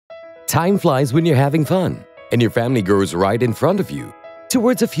Time flies when you're having fun, and your family grows right in front of you,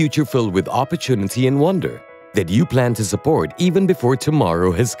 towards a future filled with opportunity and wonder that you plan to support even before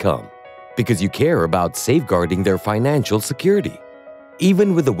tomorrow has come, because you care about safeguarding their financial security.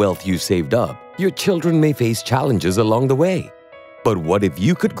 Even with the wealth you saved up, your children may face challenges along the way. But what if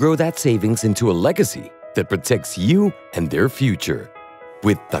you could grow that savings into a legacy that protects you and their future?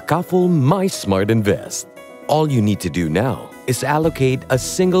 With Takaful mySmart Invest, all you need to do now is allocate a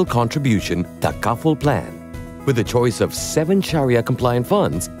single contribution Takaful plan with a choice of 7 Sharia-compliant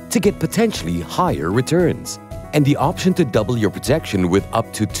funds to get potentially higher returns and the option to double your protection with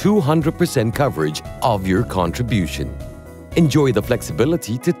up to 200% coverage of your contribution. Enjoy the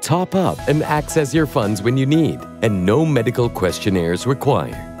flexibility to top up and access your funds when you need, and no medical questionnaires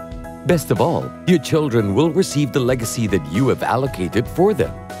required. Best of all, your children will receive the legacy that you have allocated for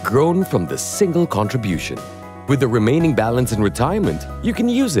them, grown from the single contribution. With the remaining balance in retirement, you can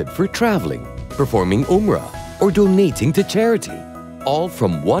use it for traveling, performing Umrah, or donating to charity. All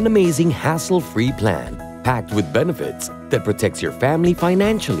from one amazing hassle-free plan, packed with benefits that protects your family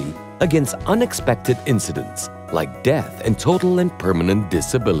financially against unexpected incidents like death and total and permanent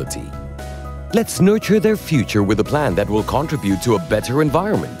disability. Let's nurture their future with a plan that will contribute to a better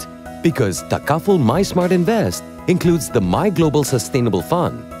environment, because Takaful mySmart Invest includes the My Global Sustainable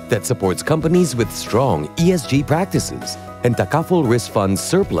Fund that supports companies with strong ESG practices, and Takaful Risk Fund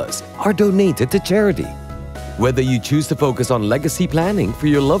surplus are donated to charity. Whether you choose to focus on legacy planning for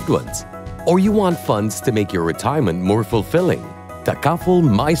your loved ones or you want funds to make your retirement more fulfilling, Takaful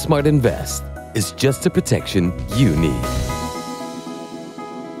mySmart Invest is just the protection you need.